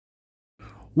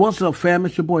What's up, fam?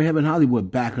 It's your boy Heaven Hollywood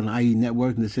back on the IE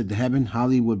Network, and this is the Heaven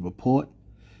Hollywood Report.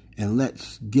 And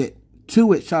let's get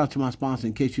to it. Shout out to my sponsor,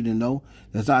 in case you didn't know.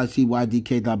 That's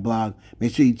ICYDK.blog.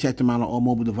 Make sure you check them out on all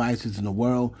mobile devices in the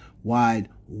World Wide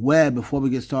Web. Before we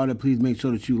get started, please make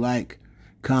sure that you like,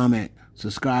 comment,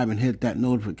 subscribe, and hit that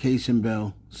notification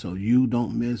bell so you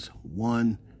don't miss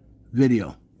one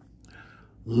video.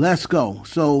 Let's go.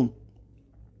 So,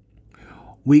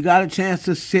 we got a chance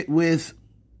to sit with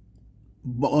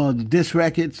the disc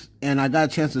records, and I got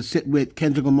a chance to sit with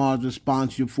Kendrick Lamar's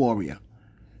Responds, EUPHORIA,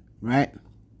 right?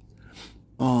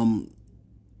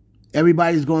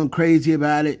 Everybody's going crazy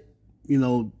about it. You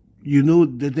know, you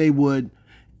knew that they would,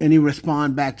 and he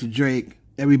respond back to Drake.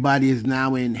 Everybody is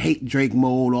now in hate Drake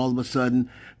mode all of a sudden.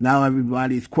 Now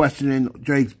everybody's questioning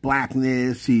Drake's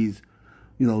blackness. He's,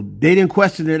 you know, they didn't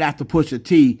question it after Pusha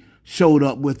T showed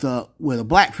up with a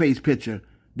blackface picture.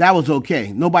 That was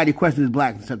okay. Nobody questioned his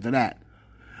blackness after that.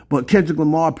 But Kendrick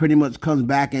Lamar pretty much comes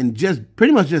back and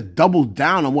pretty much doubles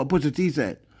down on what Pusha T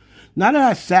said. Now that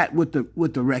I sat with the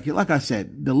record, like I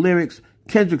said, the lyrics,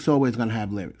 Kendrick's always going to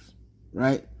have lyrics,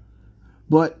 right?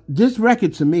 But this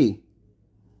record to me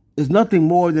is nothing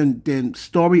more than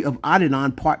Story of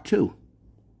Adidon Part 2.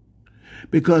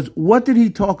 Because what did he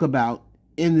talk about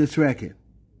in this record?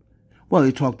 Well,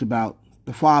 he talked about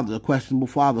the questionable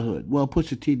fatherhood. Well,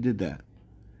 Pusha T did that.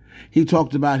 He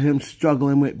talked about him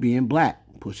struggling with being black.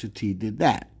 Pusha T did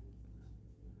that,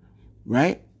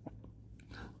 right?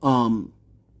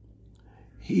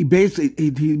 He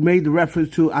basically, he made the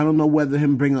reference to, I don't know whether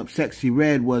him bringing up Sexy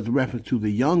Red was a reference to the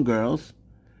young girls,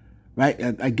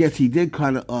 right? I guess he did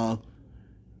kind of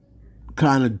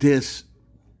diss,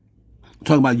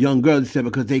 talking about young girls, he said,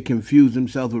 because they confuse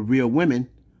themselves with real women.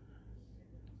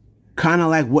 Kind of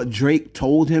like what Drake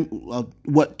told him,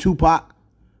 what Tupac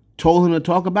told him to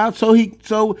talk about. So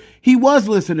he was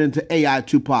listening to AI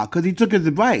Tupac because he took his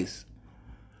advice.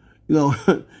 You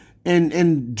know,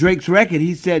 in Drake's record,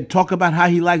 he said, talk about how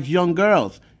he likes young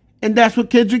girls. And that's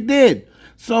what Kendrick did.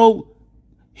 So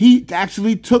he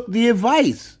actually took the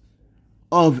advice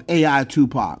of AI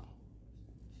Tupac.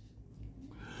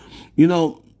 You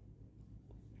know,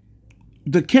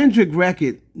 the Kendrick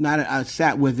record, now that I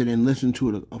sat with it and listened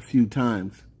to it a few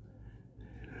times,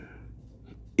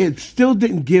 it still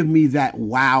didn't give me that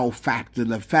wow factor,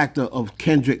 the factor of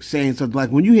Kendrick saying something.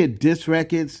 Like when you hear diss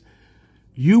records,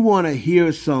 you want to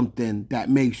hear something that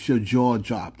makes your jaw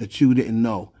drop that you didn't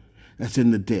know that's in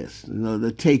the diss. You know,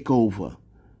 the takeover.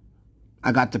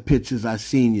 I got the pictures, I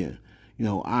seen you. You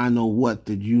know, I know what,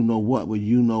 did you know what, well,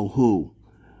 you know who.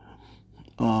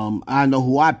 I know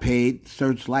who I paid,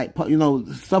 Searchlight, you know,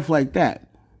 stuff like that.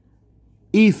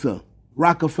 Ether.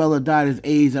 Rockefeller died of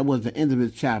AIDS. That was the end of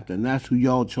his chapter. And that's who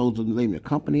y'all chose to name your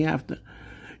company after. You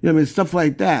know what I mean? Stuff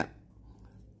like that.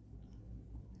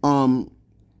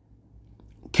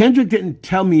 Kendrick didn't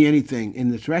tell me anything in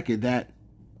this record that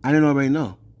I didn't already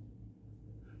know.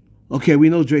 Okay, we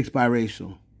know Drake's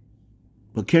biracial.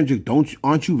 But Kendrick,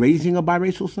 aren't you raising a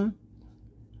biracial son?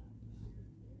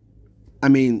 I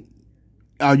mean,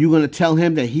 are you going to tell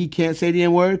him that he can't say the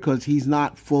N-word because he's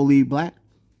not fully black?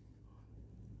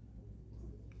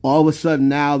 All of a sudden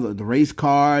now the race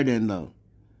card and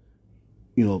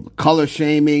the color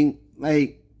shaming,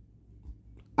 like,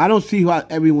 I don't see how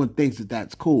everyone thinks that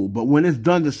that's cool. But when it's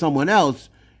done to someone else,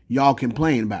 y'all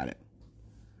complain about it.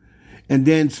 And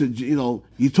then, so, you know,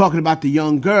 you're talking about the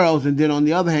young girls, and then on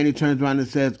the other hand, he turns around and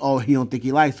says, oh, he don't think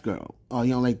he likes girls. Oh, he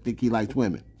don't think he likes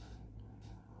women.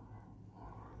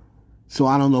 So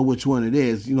I don't know which one it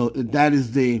is. You know, that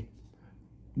is the,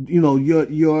 you know,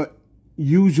 your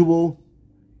usual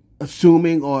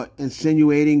assuming or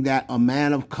insinuating that a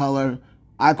man of color,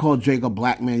 I call Drake a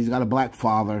black man, he's got a black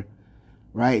father,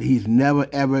 right? He's never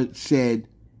ever said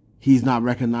he's not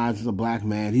recognized as a black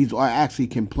man. He's actually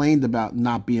complained about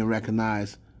not being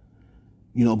recognized,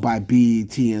 you know, by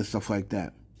BET and stuff like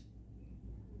that.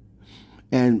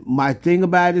 And my thing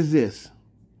about it is this.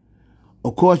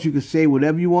 Of course, you can say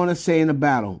whatever you want to say in a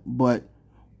battle, but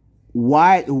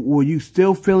why were you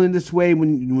still feeling this way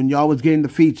when y'all was getting the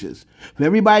features? If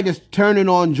everybody just turning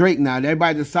on Drake now,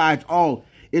 everybody decides, oh,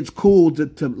 it's cool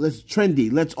to let's trendy.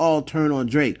 Let's all turn on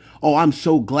Drake. Oh, I'm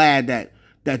so glad that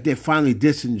they're finally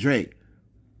dissing Drake.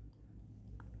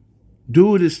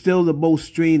 Dude is still the most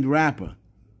streamed rapper.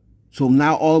 So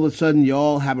now all of a sudden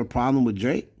y'all have a problem with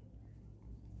Drake?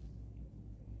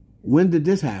 When did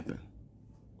this happen?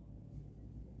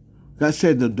 Like I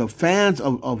said, the fans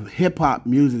of hip-hop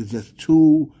music is just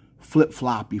too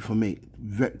flip-floppy for me.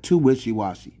 Too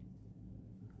wishy-washy.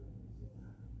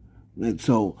 And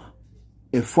so,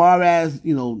 as far as,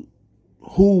 you know,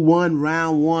 who won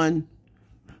round one,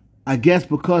 I guess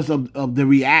because of the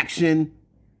reaction,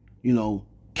 you know,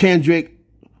 Kendrick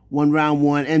won round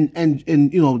one, and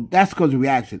you know, that's because of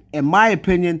reaction. In my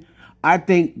opinion, I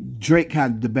think Drake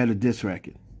had the better diss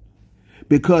record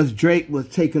because Drake was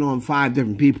taking on 5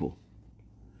 different people.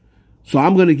 So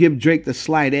I'm going to give Drake the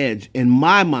slight edge in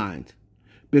my mind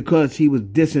because he was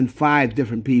dissing 5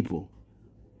 different people.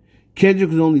 Kendrick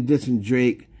was only dissing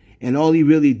Drake, and all he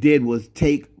really did was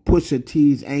take Pusha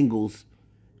T's angles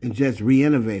and just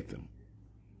re-innovate them.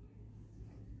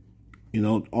 You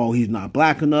know, oh, he's not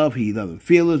black enough. He doesn't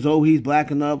feel as though he's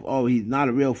black enough. Oh, he's not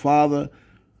a real father.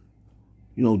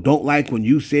 You know, don't like when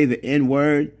you say the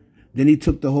N-word. Then he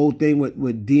took the whole thing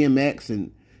with DMX,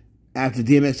 and after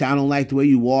DMX said, I don't like the way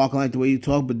you walk, I like the way you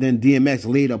talk, but then DMX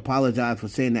later apologized for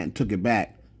saying that and took it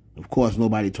back. Of course,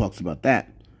 nobody talks about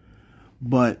that.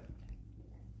 But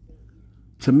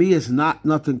to me, it's not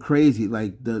nothing crazy.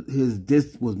 Like, his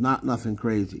diss was not nothing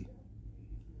crazy.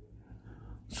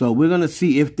 So we're going to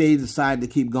see if they decide to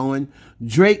keep going.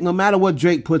 Drake, no matter what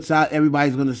Drake puts out,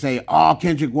 everybody's going to say, oh,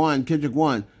 Kendrick won, Kendrick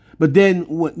won. But then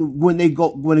when it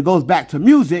goes back to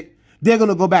music, they're going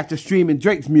to go back to streaming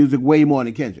Drake's music way more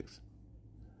than Kendrick's.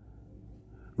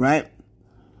 Right?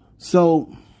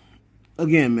 So,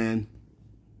 again, man,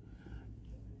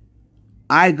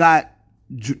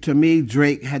 to me,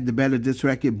 Drake had the better diss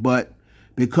record, but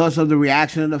because of the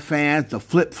reaction of the fans, the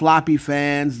flip-floppy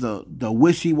fans, the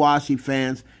wishy-washy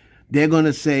fans, they're going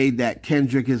to say that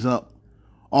Kendrick is up.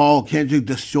 Oh, Kendrick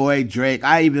destroyed Drake.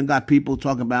 I even got people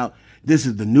talking about this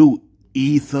is the new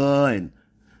ether, and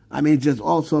I mean, just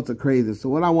all sorts of crazy. So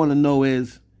what I want to know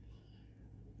is,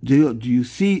 do you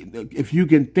see, if you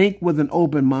can think with an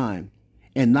open mind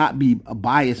and not be a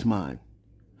biased mind?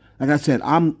 Like I said,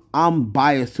 I'm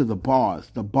biased to the bars.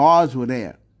 The bars were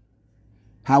there.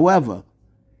 However,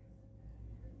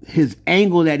 his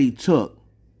angle that he took,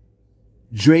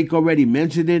 Drake already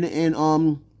mentioned it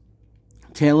in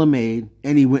Tailor Made,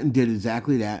 and he went and did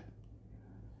exactly that.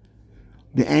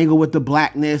 The angle with the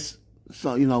blackness,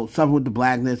 so you know, something with the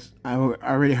blackness, I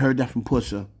already heard that from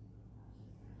Pusha.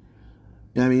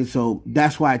 You know what I mean? So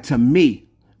that's why, to me,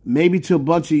 maybe to a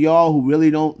bunch of y'all who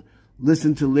really don't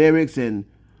listen to lyrics and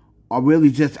are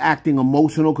really just acting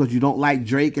emotional because you don't like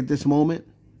Drake at this moment,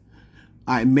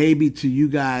 maybe to you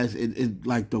guys, it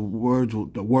like the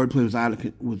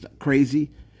wordplay was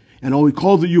crazy. And he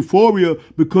calls it euphoria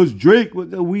because Drake,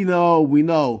 we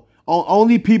know.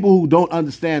 Only people who don't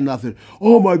understand nothing.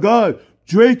 Oh my God,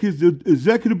 Drake is the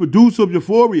executive producer of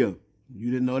Euphoria.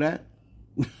 You didn't know that?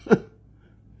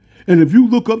 And if you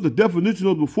look up the definition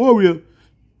of Euphoria,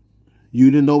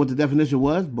 you didn't know what the definition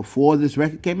was before this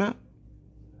record came out?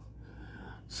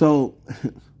 So,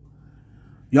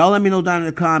 y'all let me know down in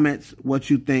the comments what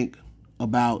you think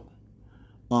about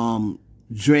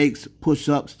Drake's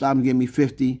push-up, Stop and Give Me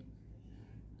 50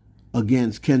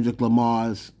 against Kendrick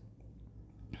Lamar's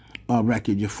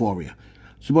record, Euphoria.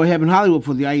 It's your boy Heaven Hollywood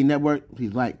for the IE Network.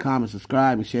 Please like, comment,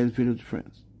 subscribe, and share this video with your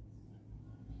friends.